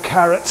that old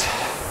carrot?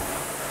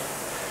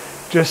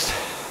 Just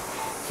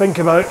think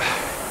about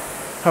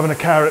having a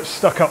carrot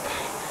stuck up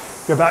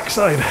your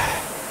backside.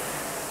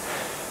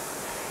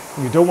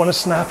 You don't want to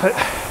snap it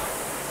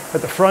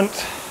at the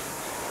front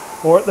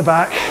or at the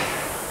back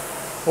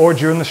or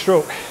during the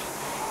stroke.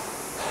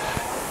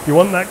 You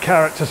want that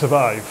carrot to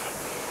survive,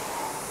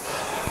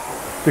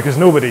 because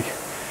nobody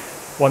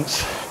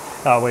wants...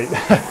 wait,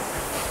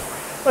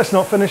 let's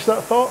not finish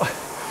that thought.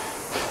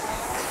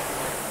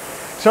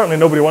 Certainly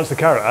nobody wants the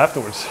carrot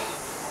afterwards.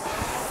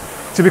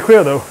 To be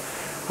clear though,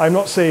 I'm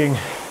not saying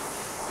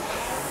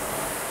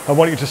I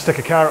want you to stick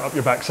a carrot up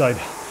your backside.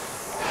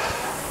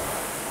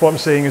 What I'm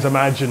saying is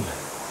imagine,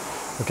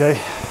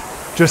 okay?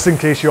 Just in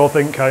case you all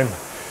think I'm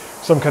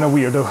some kind of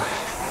weirdo.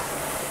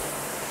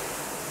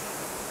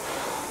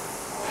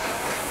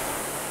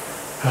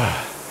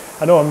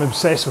 I know I'm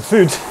obsessed with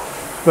food,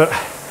 but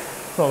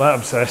not that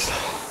obsessed.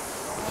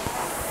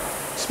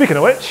 Speaking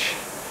of which,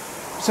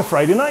 it's a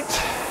Friday night.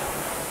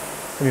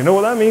 And you know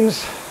what that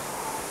means?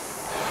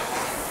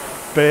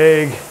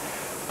 Big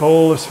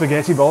bowl of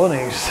spaghetti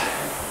bolognese.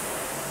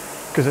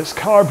 Because it's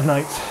carb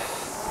night.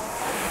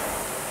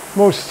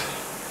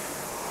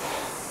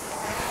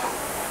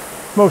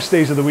 Most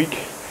days of the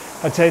week,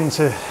 I tend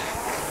to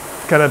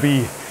kind of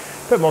be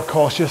bit more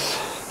cautious.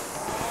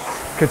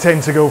 Could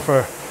tend to go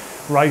for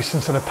rice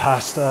instead of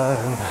pasta,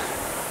 and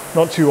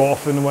not too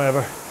often and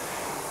whatever.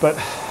 But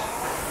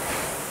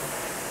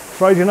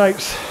Friday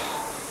nights,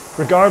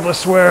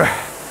 regardless where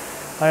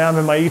I am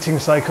in my eating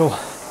cycle,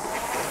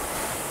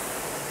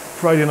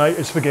 Friday night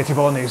is spaghetti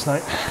bolognese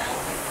night.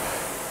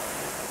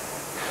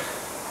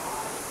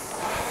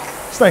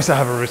 It's nice to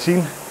have a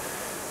routine.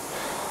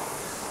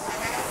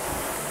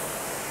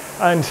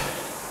 And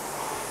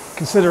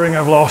considering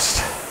I've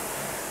lost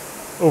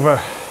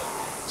over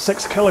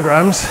 6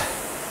 kilograms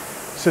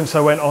since I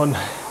went on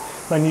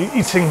my new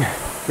eating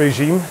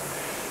regime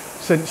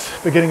since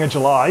beginning of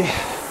July,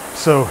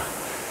 so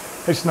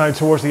it's now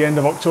towards the end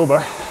of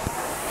October,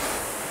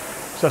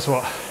 so that's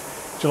what,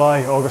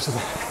 July, August,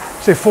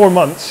 say 4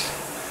 months,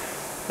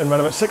 and when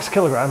I'm at 6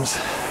 kilograms,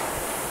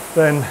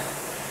 then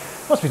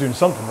must be doing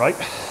something right.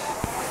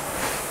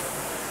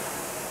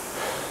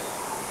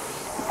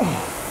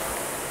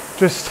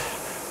 Just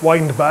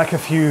wind back a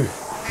few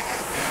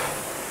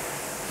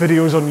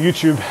videos on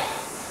YouTube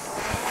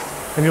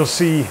and you'll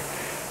see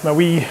my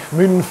wee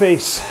moon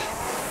face.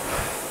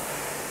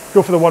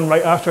 Go for the one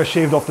right after I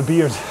shaved off the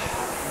beard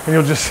and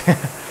you'll just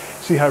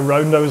see how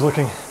round I was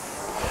looking.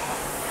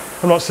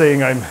 I'm not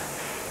saying I'm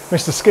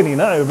Mr. Skinny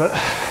now, but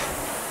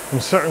I'm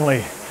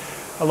certainly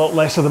a lot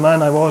less of the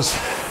man I was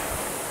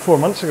 4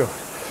 months ago.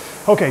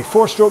 Okay,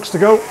 4 strokes to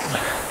go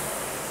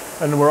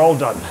and we're all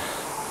done.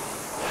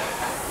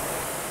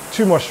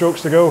 2 more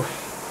strokes to go.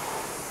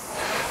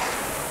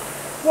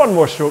 1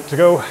 more stroke to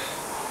go.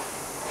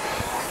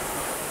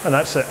 And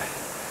that's it.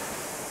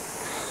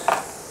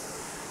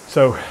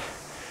 So,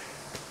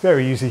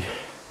 very easy.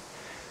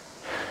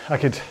 I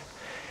could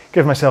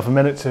give myself a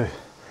minute to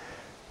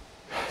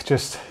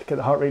just get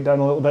the heart rate down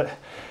a little bit,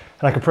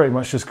 and I could pretty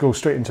much just go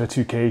straight into a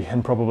 2K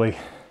and probably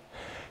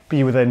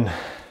be within,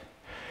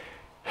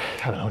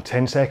 I don't know,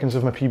 10 seconds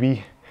of my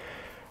PB,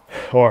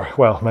 or,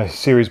 well, my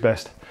series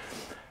best.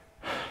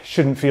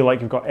 Shouldn't feel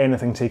like you've got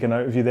anything taken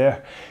out of you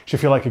there. Should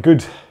feel like a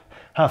good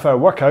half-hour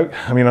workout.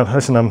 I mean,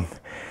 listen, I'm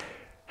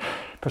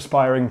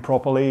perspiring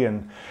properly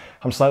and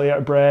I'm slightly out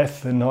of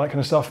breath and all that kind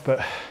of stuff, but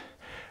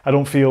I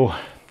don't feel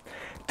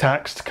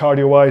taxed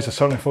cardio-wise. I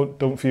certainly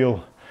don't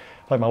feel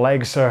like my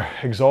legs are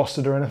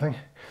exhausted or anything.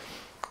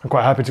 I'm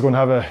quite happy to go and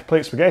have a plate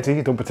of spaghetti.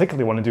 I don't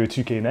particularly want to do a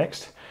 2K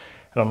next,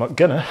 and I'm not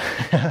gonna,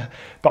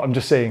 but I'm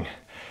just saying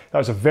that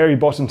was a very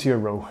bottom tier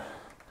row,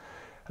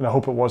 and I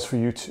hope it was for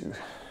you too.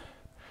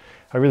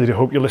 I really do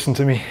hope you listen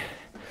to me.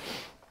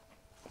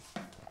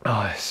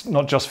 Oh, it's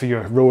not just for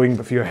your rowing,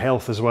 but for your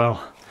health as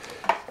well.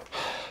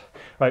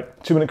 Right,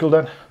 2-minute cool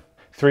down.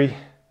 3,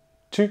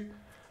 2,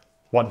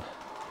 1,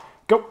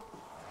 go.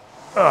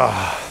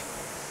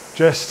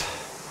 Just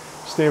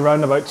stay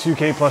around about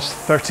 2K plus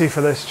 30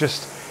 for this.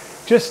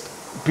 Just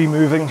be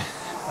moving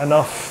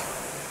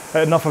enough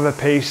of a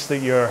pace that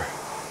your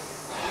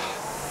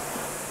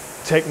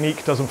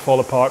technique doesn't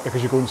fall apart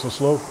because you're going so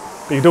slow.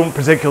 But you don't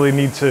particularly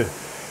need to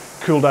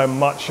cool down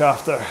much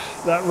after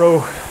that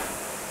row.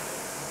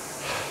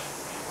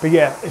 But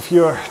yeah, if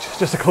you're,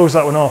 just to close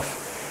that one off,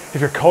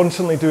 if you're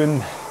constantly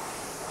doing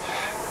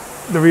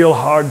the real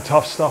hard,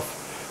 tough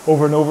stuff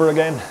over and over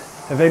again,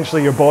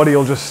 eventually your body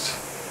will just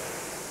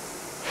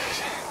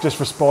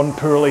respond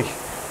poorly.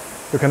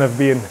 You'll kind of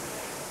be in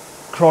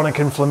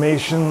chronic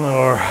inflammation,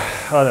 or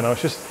I don't know,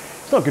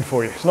 it's not good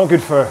for you. It's not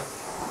good for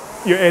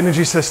your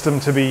energy system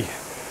to be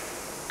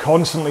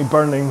constantly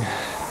burning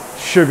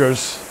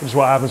sugars, which is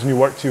what happens when you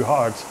work too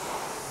hard.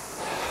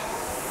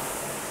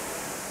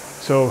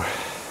 So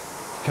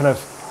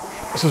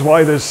this is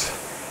why there's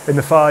within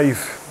the 5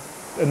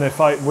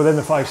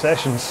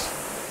 sessions,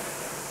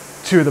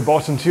 2 of the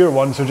bottom tier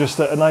ones are just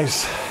a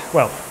nice,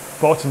 well,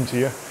 bottom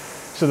tier,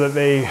 so that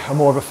they are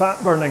more of a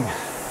fat burning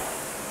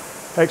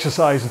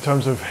exercise in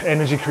terms of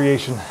energy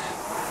creation,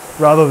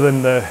 rather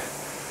than the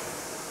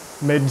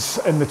mids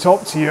and the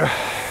top tier,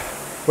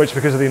 which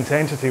because of the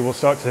intensity will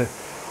start to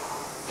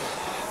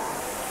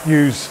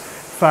use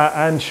fat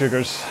and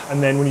sugars,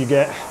 and then when you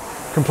get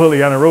completely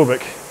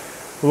anaerobic,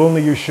 we'll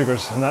only use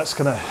sugars, and that's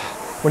kind of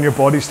when your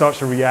body starts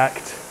to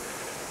react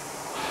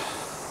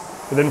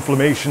with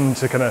inflammation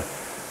to kind of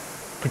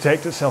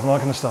protect itself and all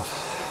that kind of stuff.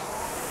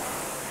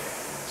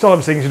 So all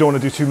I'm saying is you don't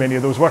want to do too many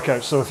of those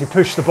workouts. So if you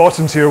push the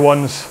bottom tier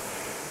ones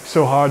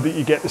so hard that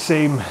you get the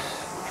same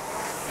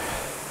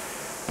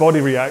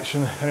body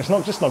reaction, and it's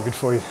not good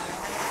for you.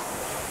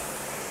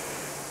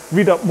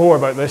 Read up more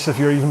about this if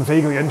you're even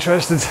vaguely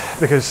interested,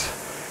 because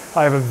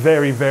I have a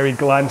very, very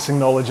glancing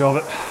knowledge of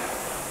it.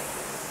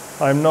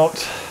 I'm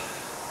not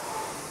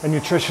a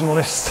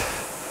nutritionalist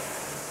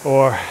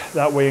or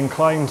that way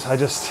inclined. I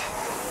just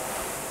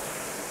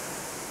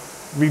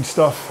read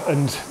stuff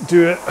and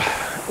do it,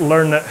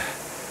 learn it,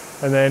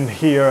 and then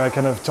here I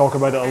kind of talk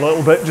about it a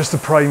little bit just to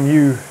prime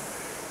you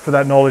for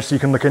that knowledge so you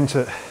can look into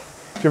it.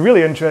 If you're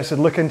really interested,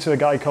 look into a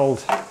guy called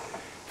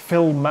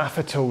Phil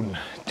Maffetone,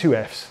 2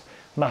 Fs,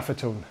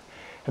 Maffetone,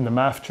 in the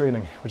MAF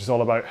training, which is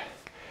all about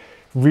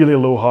really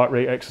low heart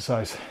rate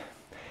exercise.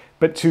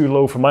 Bit too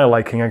low for my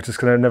liking. I just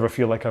kind of never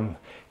feel like I'm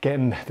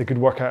getting the good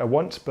workout I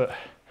want, but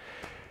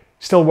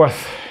still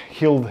worth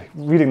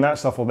reading that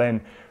stuff will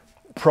then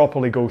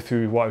properly go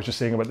through what I was just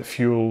saying about the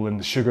fuel and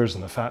the sugars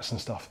and the fats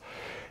and stuff.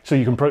 So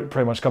you can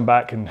pretty much come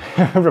back and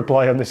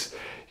reply on this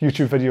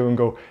YouTube video and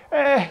go,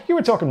 you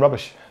were talking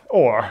rubbish.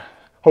 Or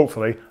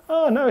hopefully,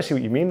 oh, now I see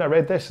what you mean. I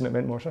read this and it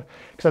meant more.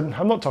 Because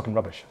I'm not talking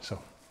rubbish. So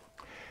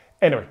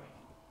anyway,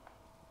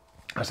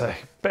 that's a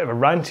bit of a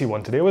ranty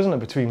one today, wasn't it?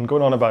 Between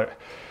going on about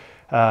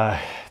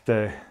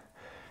the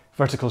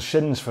vertical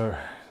shins for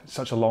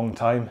such a long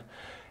time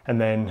and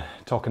then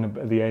talking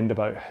at the end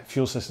about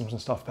fuel systems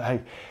and stuff. But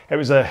hey, it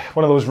was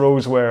one of those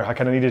rows where I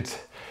kind of needed,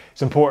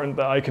 it's important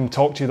that I can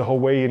talk to you the whole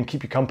way and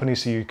keep you company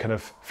so you kind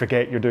of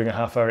forget you're doing a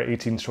half hour at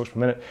 18 strokes per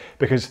minute.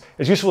 Because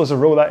as useful as a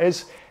row that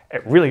is,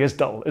 it really is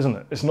dull, isn't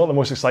it? It's not the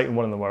most exciting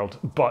one in the world,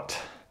 but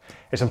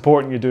it's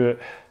important you do it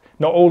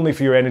not only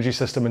for your energy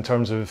system in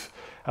terms of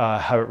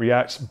how it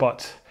reacts,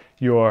 but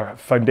your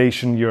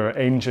foundation, your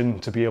engine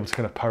to be able to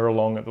kind of power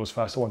along at those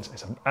faster ones.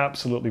 It's an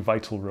absolutely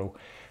vital row.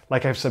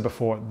 Like I've said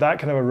before, that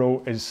kind of a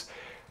row is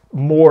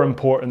more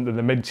important than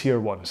the mid-tier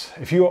ones.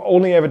 If you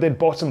only ever did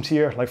bottom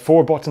tier, like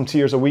 4 bottom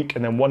tiers a week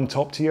and then 1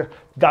 top tier,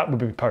 that would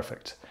be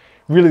perfect.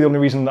 Really the only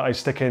reason that I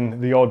stick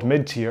in the odd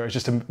mid-tier is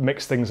just to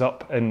mix things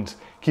up and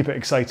keep it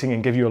exciting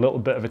and give you a little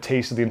bit of a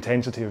taste of the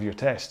intensity of your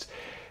test.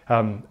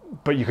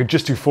 But you could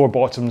just do 4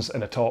 bottoms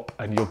and a top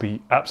and you'll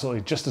be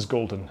absolutely just as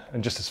golden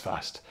and just as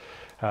fast.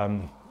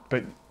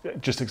 But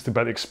just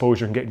about the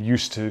exposure and getting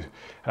used to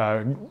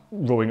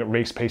rowing at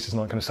race paces and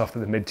all that kind of stuff, that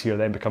the mid-tier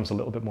then becomes a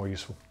little bit more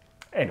useful.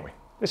 Anyway,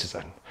 this is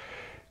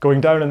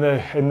going down in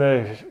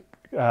the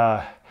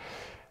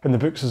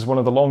books as one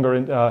of the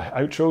longer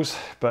outros,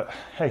 but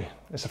hey,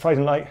 it's a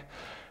Friday night,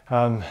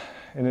 and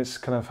it's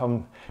kind of,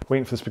 I'm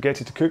waiting for the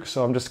spaghetti to cook,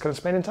 so I'm just kind of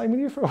spending time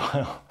with you for a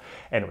while.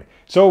 Anyway,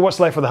 so what's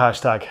left for the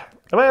hashtag?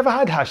 Have I ever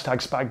had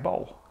hashtag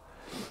spagball?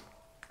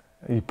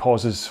 He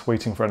pauses,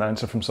 waiting for an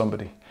answer from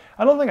somebody.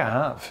 I don't think I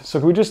have. So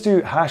can we just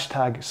do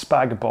hashtag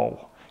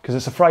spagball? Because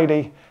it's a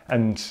Friday,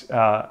 and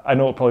I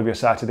know it'll probably be a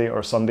Saturday or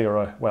a Sunday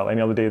or well,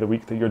 any other day of the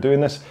week that you're doing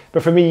this.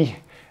 But for me,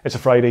 it's a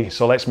Friday,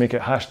 so let's make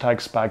it hashtag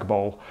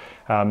spagball.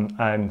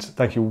 And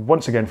thank you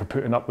once again for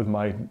putting up with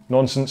my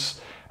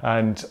nonsense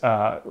and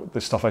the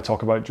stuff I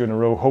talk about during a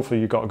row. Hopefully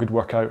you got a good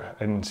workout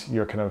and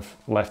you're kind of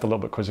left a little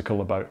bit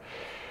quizzical about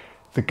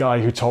the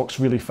guy who talks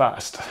really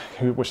fast,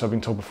 which I've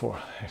been told before.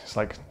 It's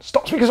like,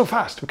 stop speaking so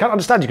fast. We can't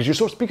understand you because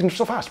you're speaking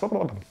so fast. Blah,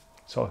 blah, blah.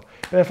 So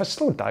if I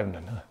slow down,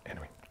 then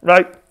anyway.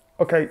 Right,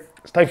 okay,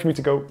 it's time for me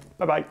to go.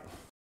 Bye-bye.